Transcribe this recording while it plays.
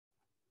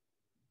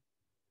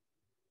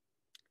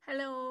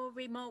Hello,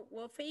 remote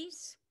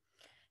wolfies.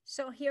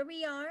 So here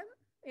we are.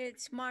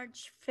 It's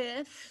March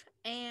 5th,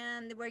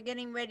 and we're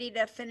getting ready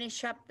to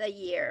finish up the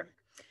year.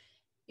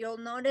 You'll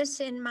notice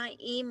in my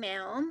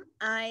email,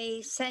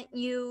 I sent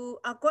you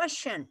a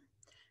question.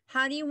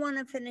 How do you want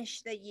to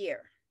finish the year?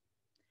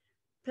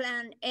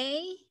 Plan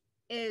A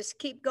is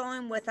keep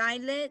going with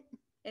iLit.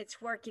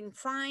 It's working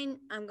fine.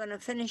 I'm going to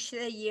finish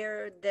the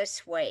year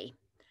this way.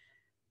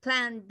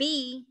 Plan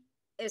B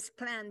is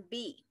Plan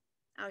B.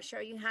 I'll show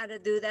you how to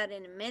do that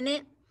in a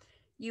minute.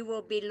 You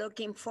will be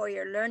looking for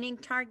your learning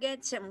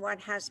targets and what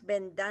has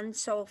been done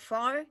so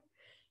far.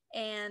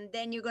 And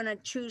then you're going to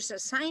choose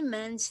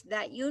assignments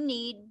that you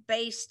need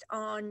based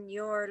on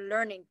your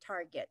learning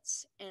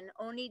targets and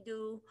only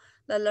do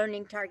the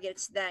learning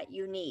targets that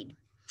you need.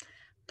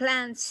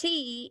 Plan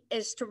C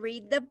is to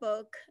read the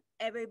book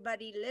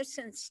everybody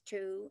listens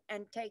to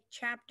and take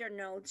chapter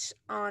notes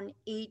on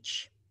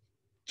each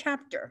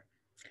chapter.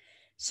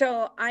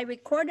 So I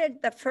recorded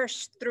the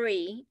first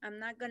three. I'm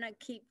not going to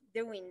keep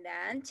doing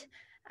that.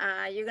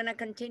 You're going to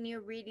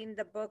continue reading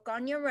the book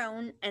on your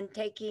own and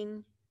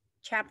taking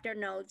chapter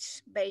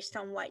notes based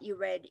on what you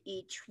read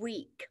each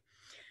week.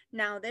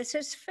 Now, this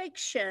is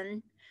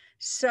fiction.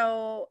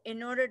 So,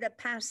 in order to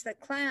pass the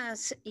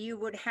class, you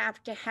would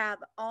have to have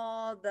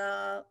all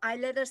the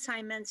iLit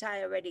assignments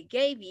I already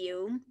gave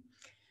you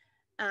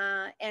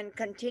and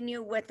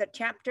continue with the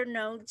chapter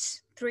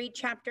notes, 3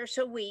 chapters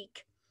a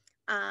week.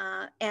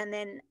 And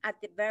then at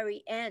the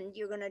very end,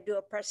 you're going to do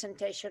a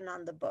presentation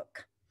on the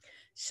book.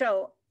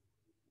 So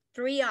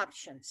 3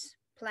 options.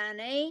 Plan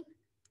A,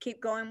 keep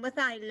going with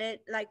iLit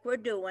like we're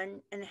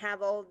doing and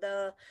have all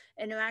the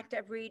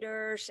interactive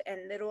readers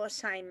and little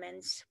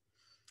assignments.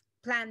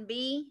 Plan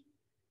B,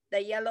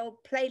 the yellow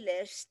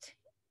playlist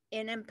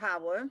in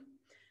Empower.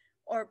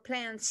 Or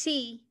Plan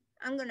C,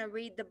 I'm going to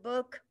read the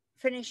book,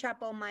 finish up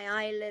all my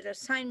iLit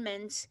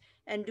assignments,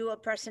 and do a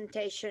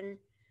presentation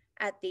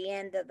at the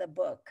end of the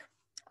book.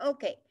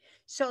 Okay,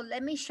 so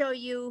let me show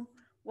you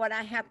what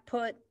I have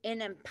put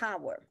in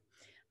Empower.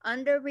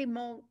 Under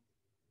remote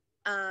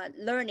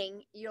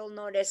learning, you'll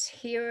notice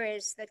here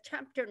is the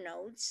chapter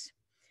notes.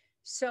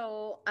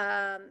 So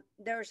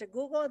there's a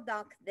Google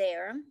Doc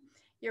there.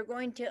 You're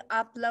going to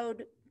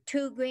upload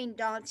 2 green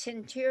dots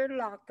into your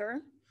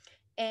locker,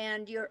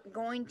 and you're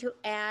going to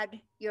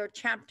add your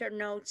chapter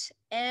notes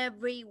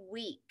every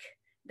week.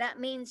 That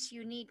means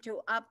you need to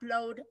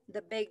upload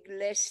the big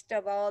list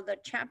of all the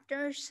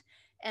chapters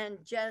and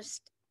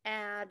just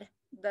add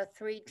the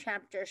 3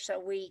 chapters a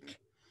week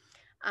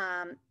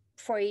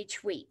for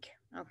each week.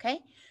 Okay,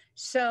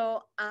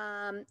 so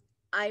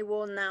I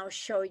will now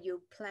show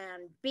you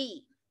Plan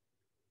B.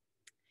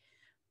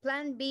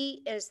 Plan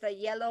B is the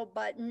yellow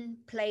button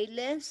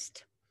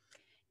playlist.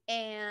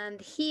 And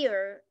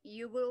here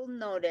you will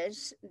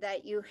notice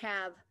that you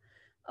have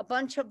a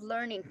bunch of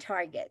learning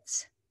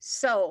targets.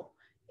 So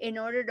in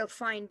order to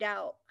find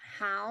out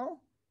how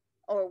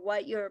or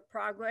what your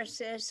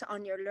progress is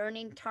on your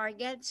learning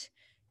targets,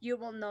 you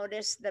will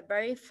notice the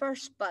very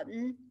first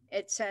button,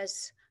 it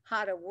says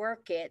how to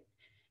work it.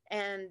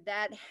 And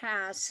that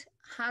has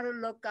how to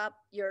look up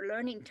your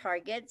learning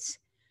targets,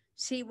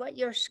 see what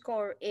your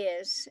score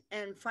is,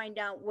 and find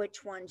out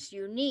which ones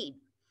you need.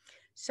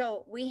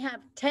 So we have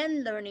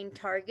 10 learning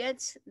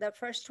targets. The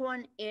first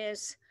one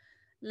is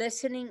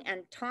listening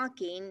and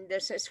talking.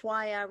 This is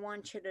why I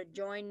want you to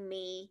join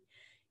me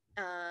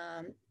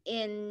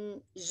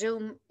in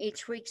Zoom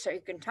each week so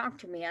you can talk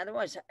to me.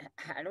 Otherwise,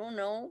 I don't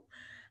know.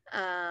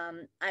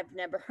 I've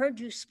never heard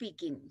you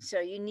speaking. So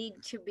you need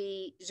to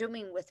be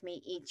Zooming with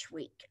me each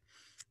week.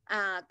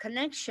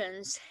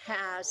 Connections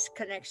has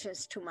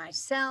connections to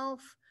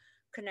myself,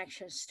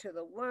 connections to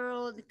the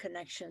world,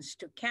 connections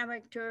to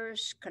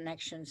characters,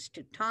 connections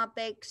to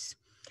topics.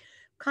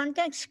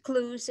 Context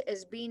clues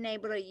is being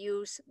able to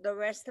use the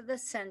rest of the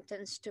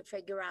sentence to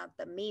figure out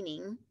the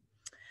meaning.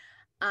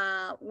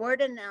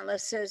 Word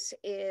analysis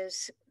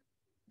is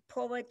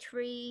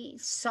poetry,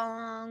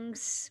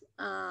 songs,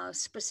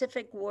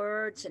 specific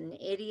words and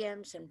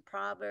idioms and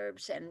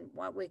proverbs and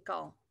what we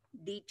call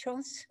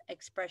dichos,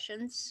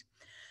 expressions.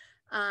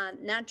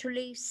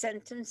 Naturally,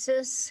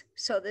 sentences.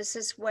 So this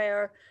is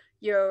where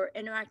your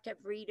interactive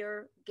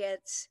reader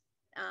gets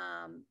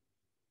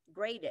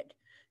graded.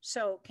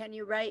 So can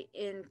you write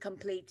in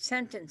complete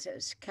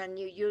sentences? Can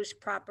you use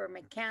proper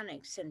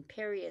mechanics and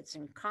periods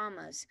and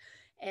commas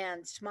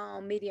and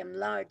small, medium,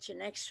 large,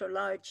 and extra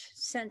large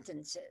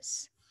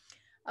sentences?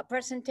 A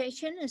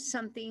presentation is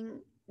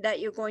something that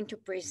you're going to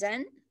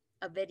present,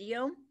 a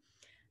video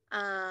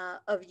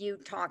of you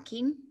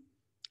talking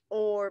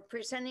or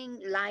presenting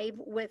live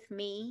with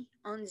me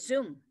on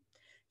Zoom.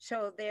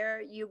 So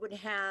there you would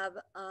have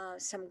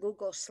some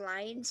Google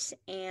Slides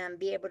and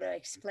be able to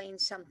explain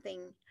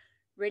something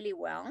really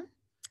well.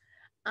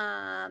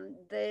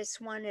 This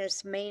one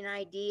is main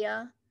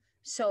idea.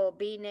 So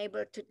being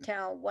able to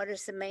tell what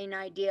is the main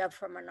idea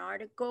from an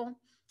article,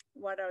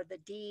 what are the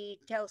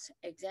details,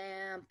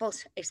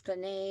 examples,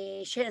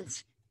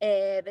 explanations,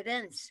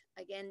 evidence.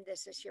 Again,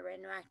 this is your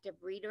interactive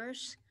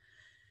readers.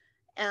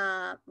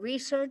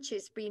 Research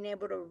is being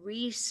able to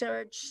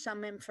research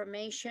some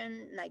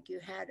information, like you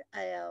had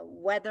a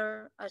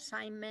weather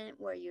assignment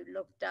where you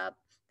looked up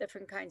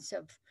different kinds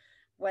of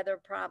weather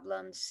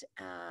problems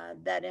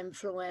that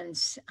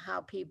influence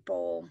how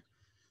people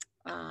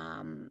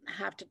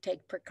have to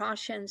take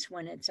precautions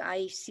when it's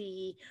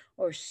icy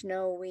or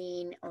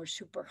snowing or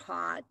super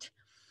hot.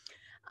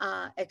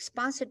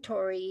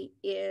 Expository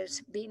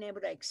is being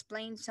able to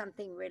explain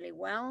something really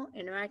well.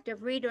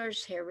 Interactive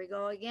readers, here we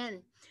go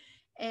again.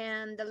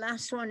 And the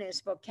last one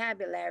is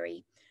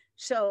vocabulary.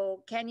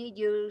 So, can you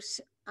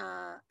use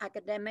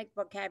academic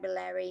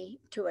vocabulary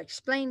to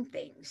explain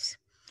things?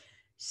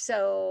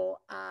 So,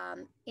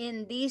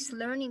 in these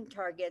learning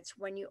targets,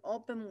 when you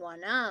open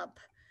one up,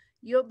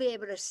 you'll be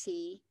able to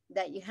see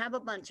that you have a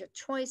bunch of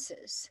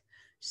choices.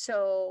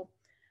 So,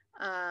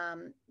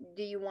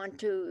 do you want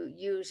to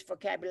use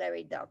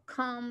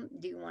vocabulary.com?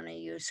 Do you want to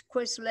use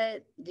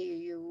Quizlet? Do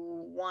you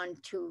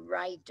want to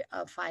write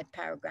a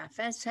 5-paragraph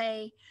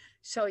essay?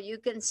 So you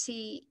can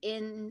see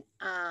in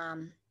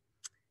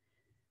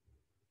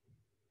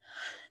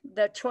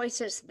the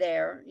choices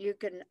there, you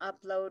can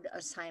upload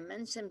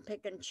assignments and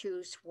pick and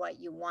choose what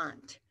you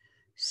want.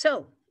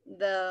 So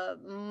the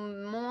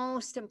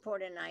most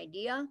important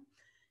idea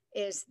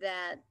is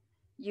that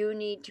you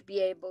need to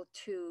be able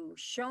to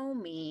show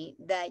me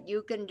that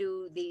you can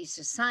do these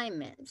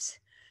assignments.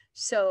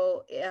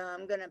 So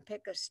I'm going to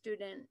pick a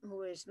student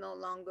who is no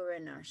longer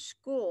in our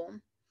school.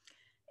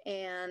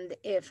 And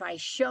if I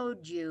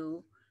showed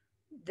you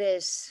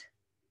this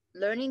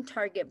learning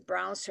target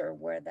browser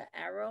where the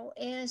arrow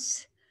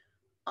is,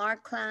 our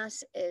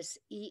class is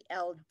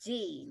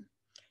ELD.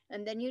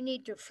 And then you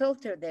need to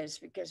filter this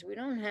because we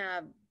don't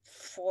have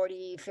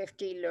 40,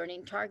 50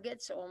 learning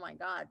targets. Oh my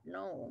God,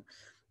 no.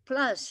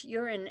 Plus,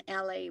 you're in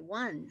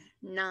LA1,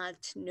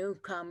 not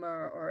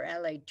newcomer or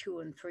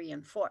LA2 and 3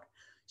 and 4.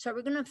 So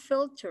we're going to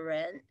filter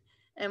it.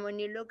 And when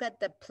you look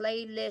at the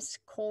playlist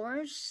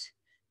course,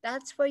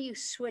 that's where you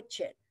switch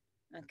it.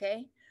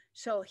 Okay.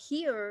 So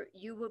here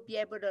you will be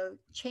able to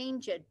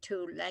change it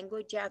to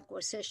language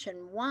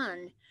acquisition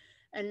 1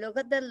 and look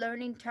at the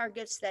learning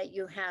targets that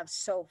you have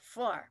so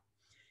far.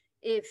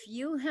 If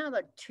you have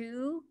a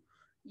 2,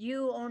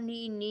 you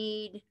only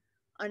need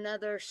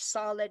another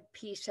solid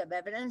piece of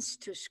evidence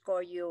to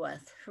score you a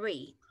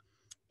 3.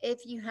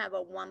 If you have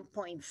a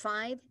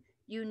 1.5,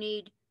 you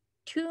need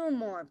 2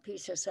 more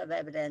pieces of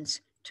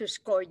evidence to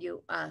score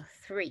you a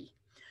 3.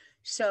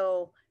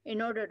 So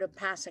in order to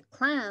pass a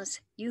class,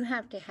 you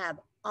have to have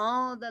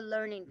all the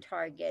learning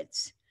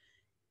targets,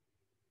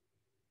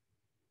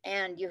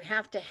 and you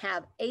have to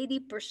have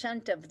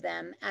 80% of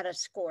them at a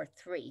score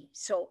 3.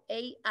 So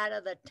 8 out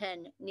of the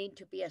 10 need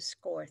to be a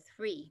score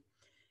 3.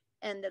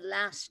 And the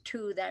last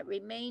 2 that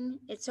remain,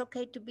 it's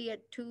okay to be a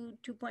 2,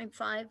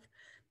 2.5,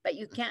 but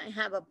you can't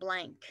have a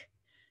blank.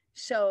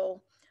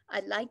 So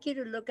I'd like you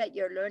to look at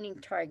your learning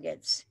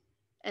targets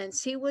and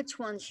see which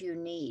ones you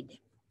need.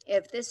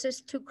 If this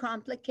is too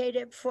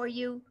complicated for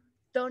you,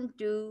 don't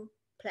do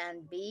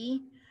plan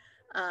B.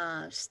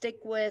 Stick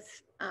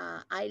with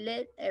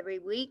ILIT every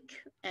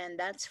week, and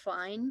that's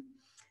fine.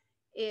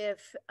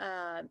 If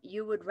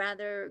you would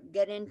rather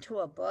get into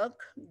a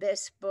book,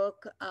 this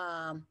book,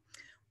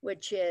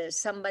 which is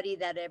Somebody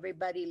That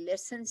Everybody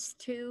Listens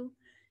to,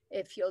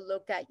 if you'll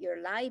look at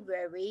your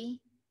library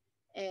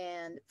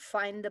and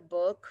find the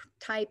book,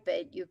 type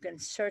it, you can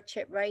search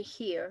it right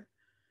here.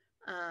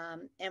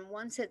 And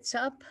once it's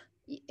up,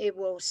 it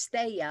will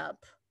stay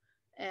up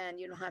and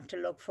you don't have to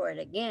look for it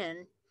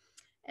again.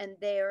 And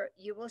there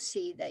you will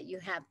see that you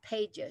have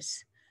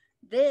pages.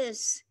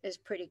 This is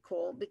pretty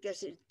cool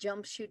because it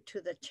jumps you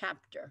to the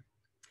chapter.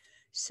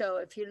 So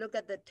if you look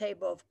at the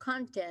table of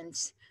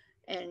contents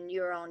and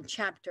you're on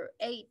chapter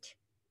 8,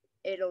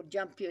 it'll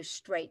jump you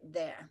straight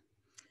there.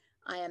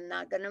 I am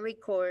not going to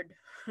record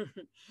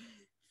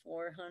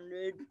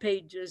 400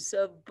 pages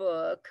of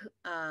book.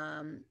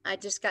 I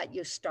just got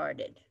you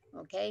started,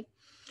 okay?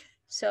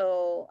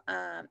 So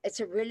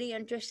it's a really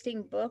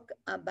interesting book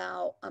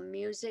about a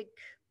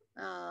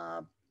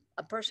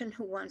person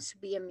who wants to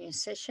be a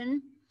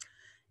musician.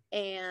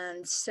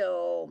 And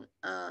so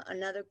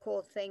another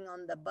cool thing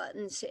on the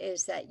buttons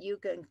is that you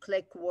can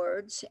click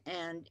words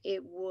and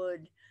it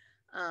would,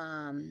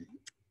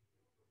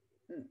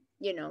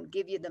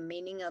 give you the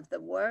meaning of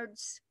the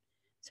words.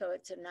 So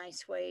it's a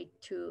nice way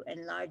to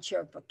enlarge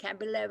your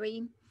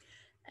vocabulary.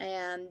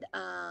 And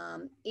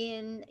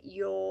in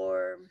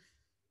your,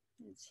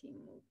 let's see,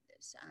 move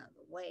this out of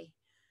the way.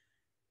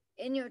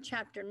 In your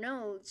chapter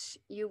notes,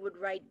 you would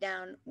write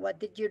down what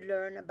did you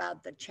learn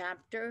about the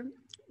chapter,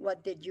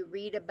 what did you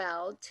read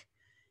about,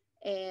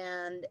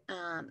 and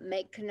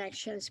make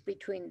connections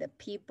between the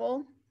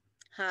people,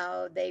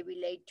 how they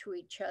relate to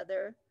each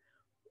other,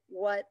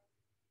 what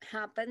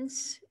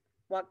happens,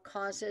 what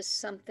causes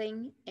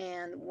something,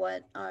 and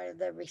what are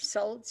the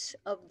results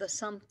of the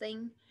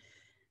something.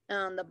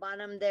 On the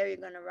bottom there, you're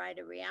going to write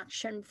a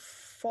reaction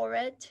for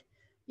it.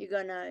 You're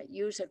going to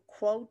use a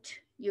quote.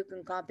 You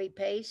can copy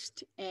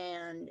paste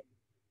and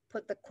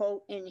put the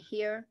quote in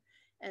here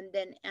and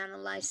then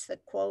analyze the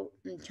quote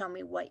and tell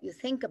me what you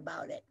think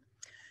about it.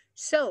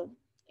 So,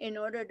 in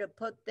order to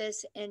put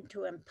this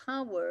into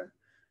Empower,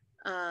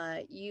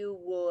 you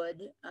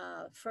would,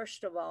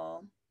 first of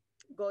all,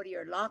 go to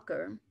your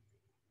locker.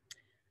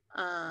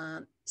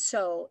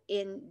 So,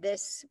 in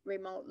this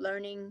remote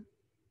learning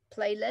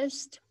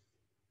playlist,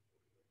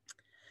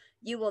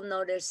 you will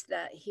notice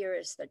that here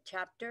is the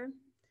chapter.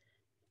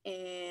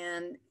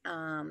 And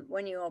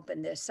when you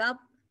open this up,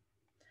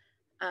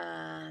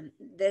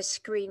 this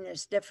screen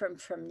is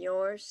different from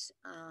yours.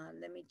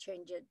 Let me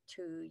change it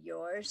to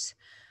yours.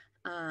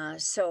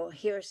 So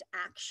here's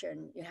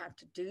action. You have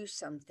to do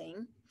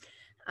something.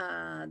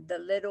 The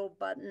little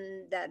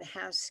button that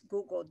has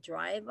Google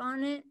Drive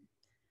on it,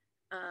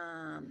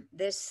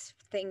 this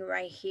thing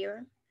right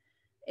here,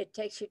 it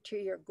takes you to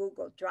your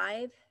Google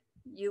Drive.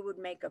 You would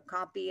make a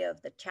copy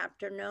of the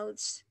chapter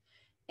notes.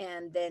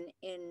 And then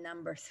in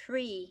number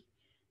 3,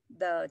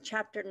 the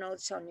chapter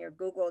notes on your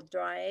Google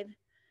Drive,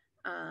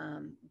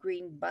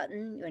 green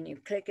button. When you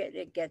click it,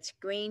 it gets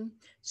green.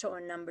 So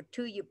in number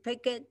 2, you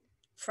pick it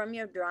from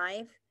your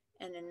drive.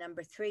 And in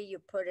number 3, you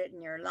put it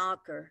in your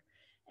locker.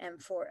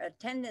 And for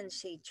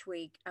attendance each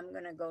week, I'm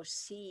going to go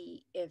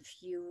see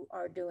if you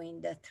are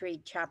doing the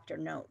 3 chapter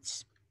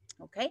notes.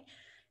 Okay.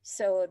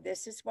 So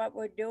this is what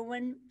we're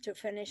doing to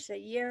finish the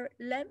year.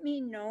 Let me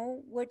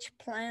know which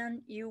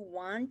plan you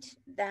want.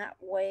 That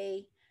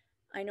way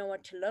I know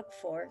what to look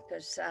for,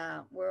 because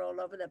we're all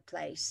over the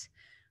place.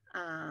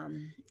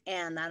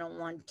 And I don't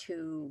want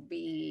to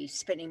be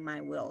spinning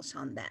my wheels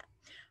on that.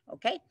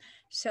 Okay.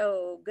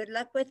 So good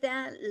luck with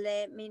that.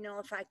 Let me know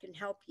if I can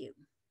help you.